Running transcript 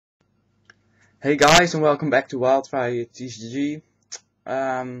Hey guys, and welcome back to Wildfire TCG.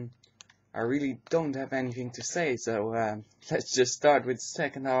 I really don't have anything to say, so let's just start with the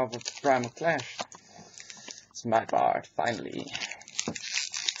second half of the Primal Clash. It's my part, finally.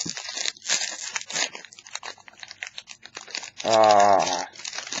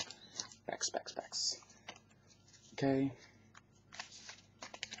 Specs. Okay.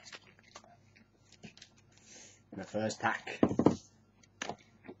 The first pack.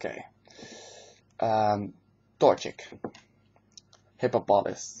 Okay. Torchic,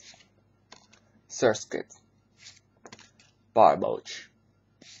 Hippopolis, Surskit, Barboach,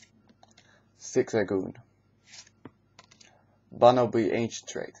 Zigzagoon, Bunnelby Ancient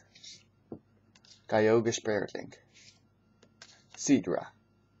Trait, Kyogre Spirit Link, Seadra,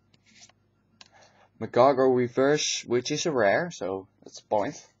 Magcargo Reverse, which is a rare, so that's a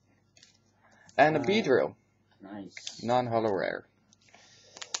point, and a Beedrill, Nice. non-holo rare.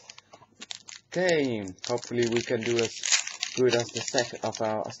 Okay, hopefully we can do as good as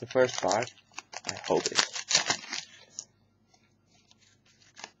the first part. I hope it.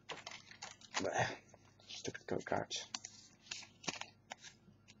 Stupid code cards.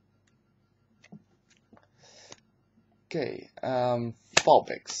 Okay,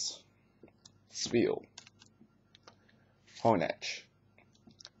 Vulpix, Spheal, Honedge,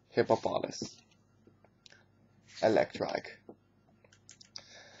 Hippopolis, Electrike,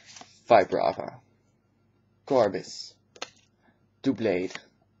 Vibrava, Corbis, Doublade,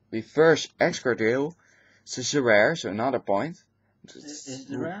 Reverse Excadrill. This is a rare, so another point. Is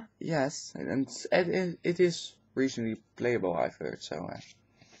it rare? Yes, and it is reasonably playable, I've heard. So,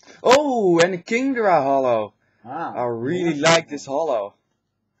 oh, and a Kingdra holo. Wow. I really like this holo.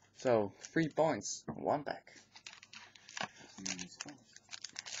 So 3 points, one pack.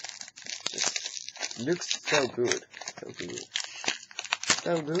 Just looks so good,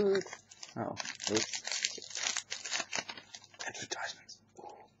 so good. Oh, oops. Advertisements.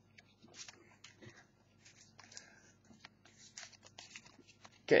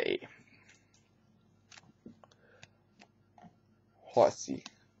 Okay. Horsey,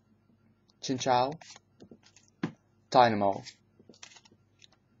 Chinchou, Dynamo,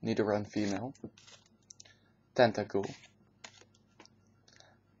 Nidoran Female, Tentacool,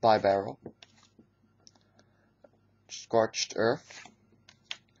 Bibarrel, Scorched Earth,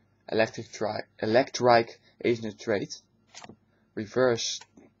 Electrike Ancient Trait, Reverse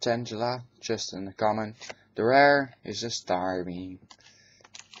Tangela, just in the common. The rare is a Starmie.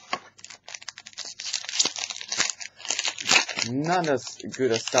 Not as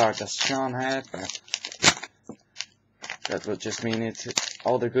good a start as Sean had, but that would just mean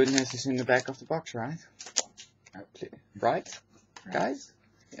all the goodness is in the back of the box, right? Right, guys?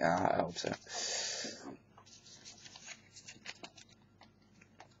 Yeah, I hope so.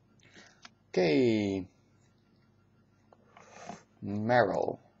 Okay.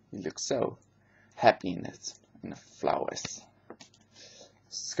 Meryl, you look so happy in it, in the flowers.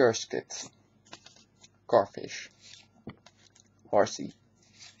 Surskit, Corfish, Horsey,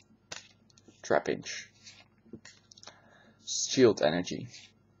 Trapinch, Shield Energy,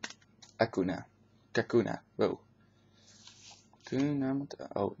 Kakuna, whoa.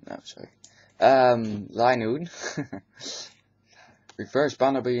 Oh, no, sorry. Linoon, Reverse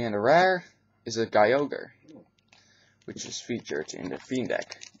Bunnelby, and the rare is a Kyogre, which is featured in the Fiend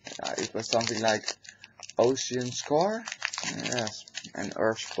deck. It was something like Ocean Score, yes, and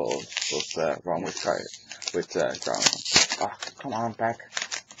Earth Pulse was wrong with Ground. Ah, come on, pack.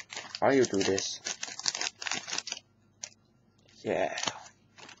 How do you do this? Yeah.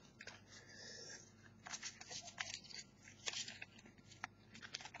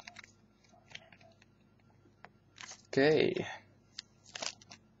 Okay.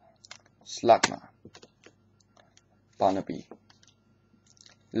 Slugma, Bunnelby,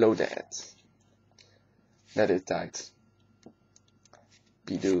 Loaderhead, Meditite,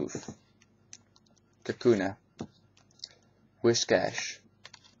 Bidoof, Kakuna, Whiscash,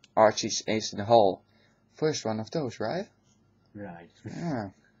 Archie's Ace in the Hole. First one of those, right? Right. Yeah.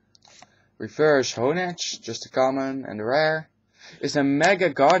 Reverse Honedge, just a common, and the rare is a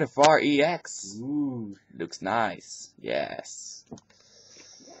Mega Gardevoir EX. Ooh. Looks nice. Yes.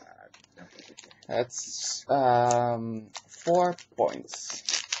 That's 4 points.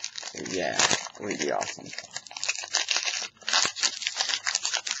 Yeah, really awesome.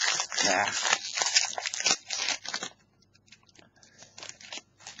 Yeah.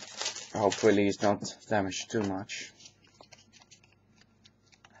 Hopefully it's not damaged too much.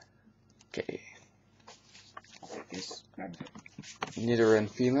 Okay. Nidoran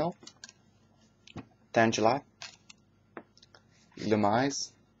Female, Tangela,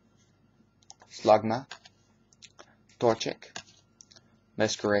 Lemise, Slugma, Torchic,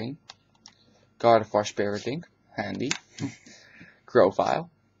 Masquerain, Gardevoir Spiriting, handy, Grovyle,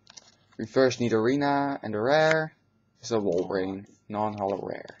 Reverse Nidorina, and the rare is a Wolverine, non-holo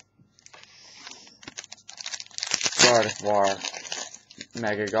rare. Gardevoir,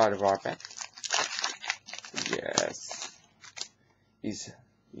 Mega Gardevoir pack. Yes.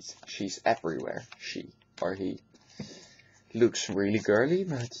 She's everywhere. She or he. Looks really girly,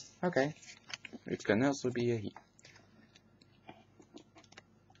 but okay. It can also be a he.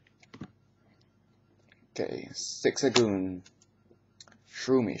 Okay, Zigzagoon,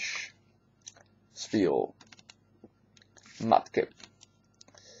 Shroomish, Spheal, Mudkip,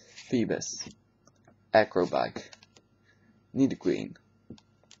 Phoebus, Acrobike, Nidoqueen,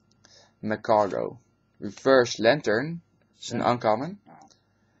 Magcargo, Reverse Lantern, it's an uncommon,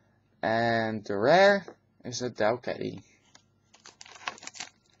 and the rare is a Dowcatty.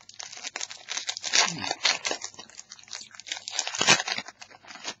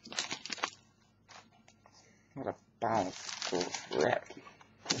 What a powerful rare.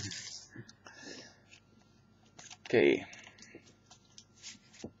 Okay.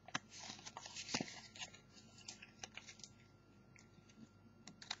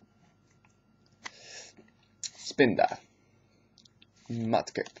 Spinda,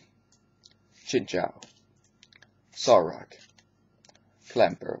 Mudkip, Chinchou, Solrock,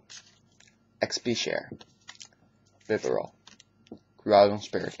 Clamperl, Xpshare, Bibarel, Groudon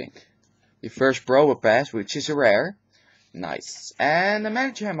Spiriting. The first Probopass, which is a rare. Nice. And a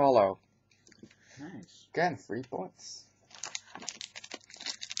Magikarp Hollow. Nice. Again, 3 points.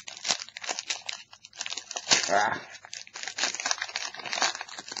 Ah.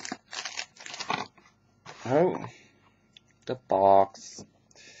 Oh. The box.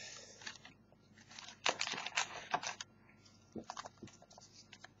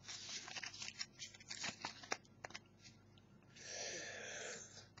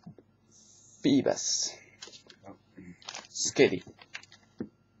 Phoebus, Skitty,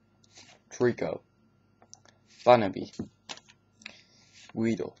 Trico, Bunnelby,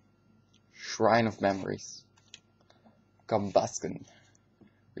 Weedle, Shrine of Memories, Combusken,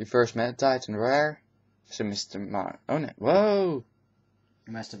 Reverse Meditite and rare, so Mr. Mar. Oh no! Whoa!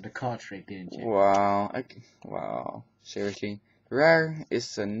 You messed up the card trick, didn't you? Wow! Wow! Seriously, rare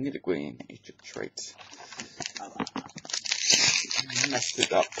is a Nidoqueen. Agent trait. Messed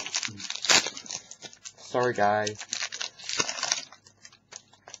it up. Sorry guys,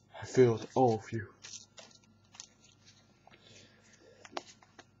 I failed all of you.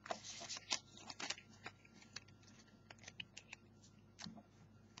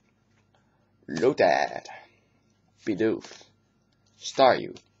 Lotad, Bidoof,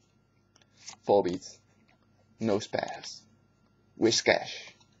 Staryu, Volbeat, Nosepass,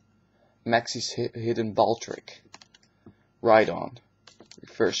 Whiscash, Maxie's Hidden Ball Trick, Rhydon,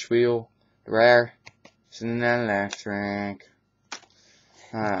 Reverse Wheel, rare. It's an electric.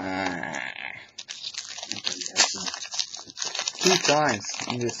 2 times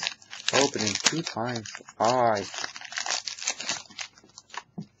in this opening. 2 times.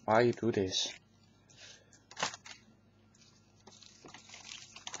 Why you do this?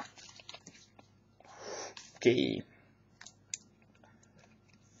 Okay.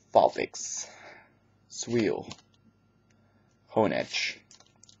 Vulpix, Sweel, Honedge,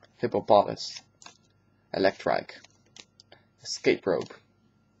 Hippopotas, Electrike, Escape Rope,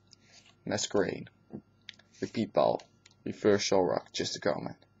 Masquerain, Repeat Ball, Reverse Solrock, just a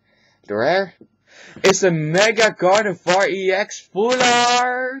comment. The rare is a Mega Gardevoir EX Full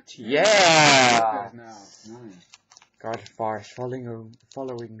Art! Yeah! Nice. Gardevoir is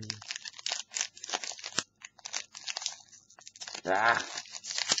following me. Ah!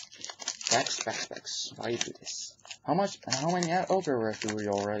 Specs. Why you do this? How many Ultra Rares do we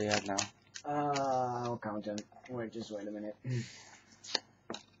already have now? I'll count them. Just wait a minute.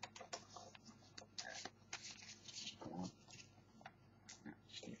 Come on.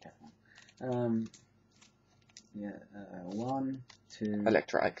 Just keep that one. Yeah, 1, 2,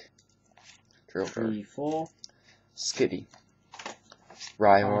 Electrike, Drillbur, 3, 4, Skitty,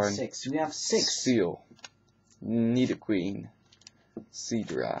 Rhyhorn, 6. We have 6. Seal, Nidoqueen,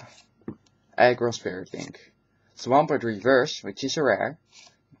 Seadra, Aggro Spiriting, Swampert Reverse, which is a rare.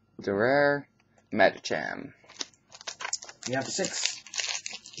 The rare Medicham. We have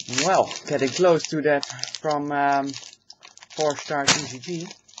 6. Well, getting close to that from 4-star TCG.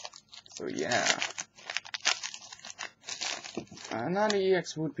 So yeah, another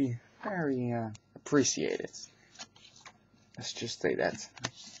EX would be very appreciated. Let's just say that.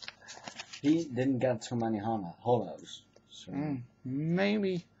 He didn't get too many hollows. So.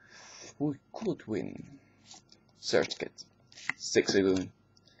 Maybe Who could win? Search Kit, Zigzagoon,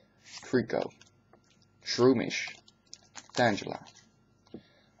 Trico, Shroomish, Tangela,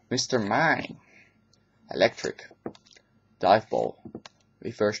 Mr. Mime, Electric, Dive Ball,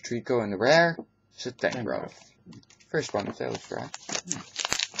 Reverse Trico, and the rare is a Tangrowth. First one of those, right?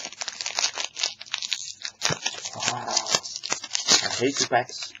 Oh, I hate the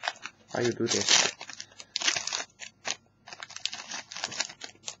packs. How you do this?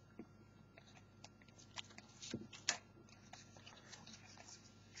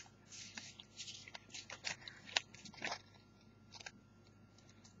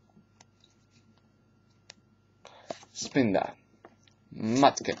 Spinda,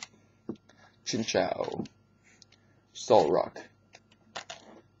 Mudkip, Chinchou, Solrock,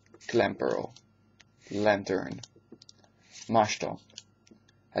 Clamperl, Lantern, Marshtomp,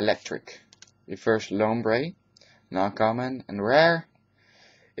 Electric, Reverse Lombre, non-common, and rare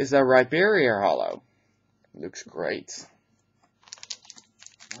is a Rhyperior Hollow. Looks great.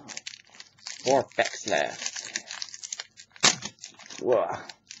 Wow. 4 packs left. Whoa.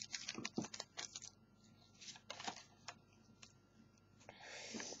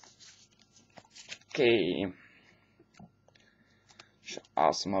 Okay.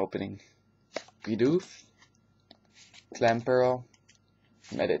 Awesome opening. Bidoof, Clamperl,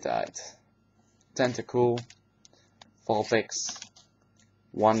 Meditite, Tentacool, Vulpix,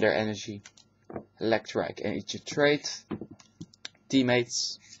 Wonder Energy, Electrike, Ancient Trait,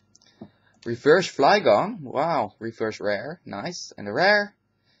 Teammates, Reverse Flygon, wow, Reverse Rare, nice, and a rare,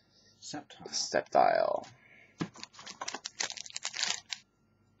 Sceptile.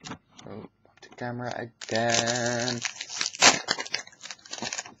 Oh, the camera again.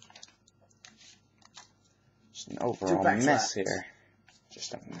 Just an overall mess here.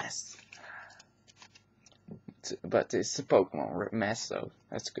 Just a mess. But it's a Pokemon mess, so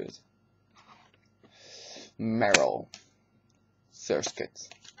that's good. Meryl, Surskit,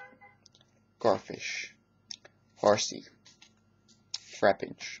 Corfish, Horsey,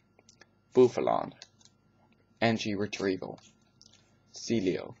 Trapinch, Bouffalant, Angie Retrieval,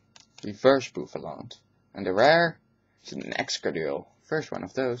 Celio, Reverse Bouffalant, and the rare is an Excadrill. First one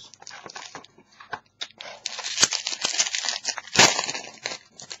of those.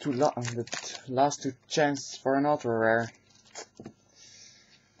 The last 2 chances for an ultra rare.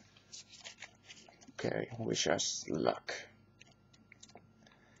 Okay, wish us luck.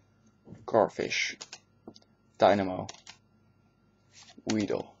 Corfish, Dynamo,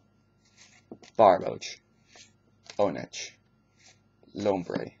 Weedle, Barboach, Onedge,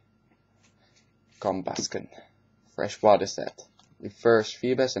 Lombre, Combusken, Freshwater Set, Reverse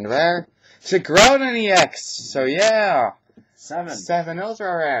Phoebus, and rare is a Groudon EX. So yeah, 7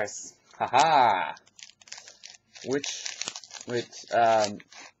 ultra rares. Haha. Which with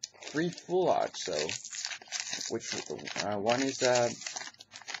 3 full art. So which one is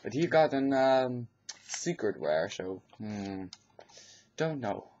but he got an secret rare. So don't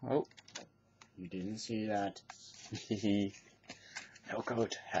know. Oh, You didn't see that. No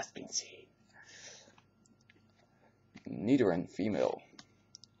code has been seen. Nidoran female,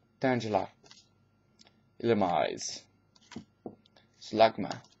 Tangela, Illumise,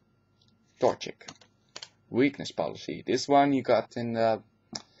 Slugma, Torchic, Weakness Policy. This one you got in the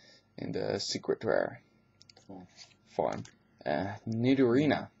secret rare form.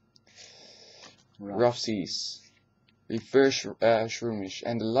 Nidorina, Rough Seas, Reverse Shroomish,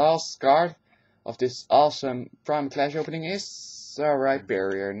 and the last card of this awesome Primal Clash opening is a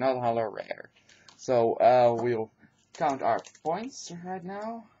Rhyperior, not Hollow Rare. So we'll count our points right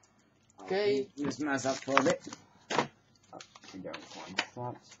now. Okay. Just mess up for a bit. We don't want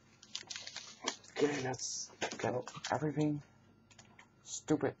that. Okay, let's get everything.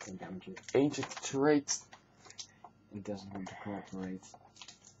 Stupid ancient traits. It doesn't want to cooperate.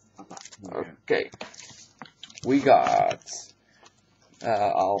 Okay. We got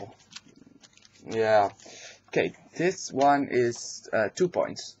yeah. Okay, this one is 2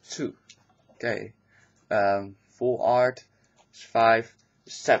 points. 2. Okay. Full art is 5,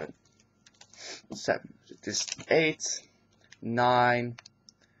 7. 7. This 8, 9,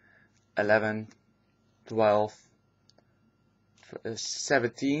 11, 12,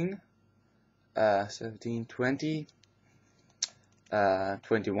 17, 17, 20,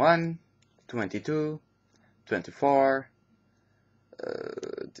 21, 22, 24,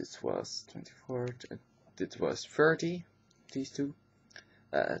 this was 24, this was 30, these two,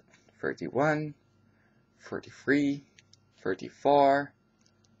 31, 33, 34,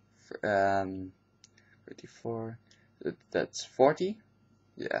 34, that's 40,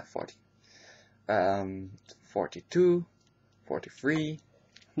 yeah, 40, 42, 43,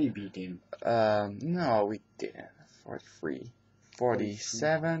 We beat him. No, we didn't. 43.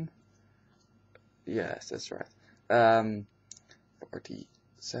 47. Yes, that's right.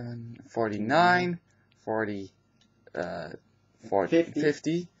 47, 49, 40,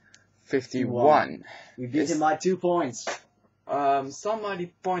 50, 51. We beat him by 2 points.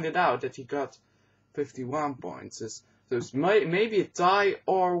 Somebody pointed out that he got 51 points. So it's maybe a tie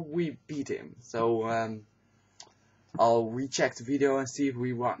or we beat him. So I'll recheck the video and see if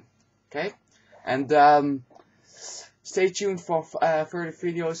we won. Okay? And stay tuned for further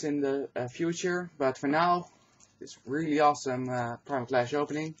videos in the future. But for now, this really awesome Primal Clash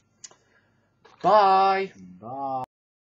opening. Bye! Bye!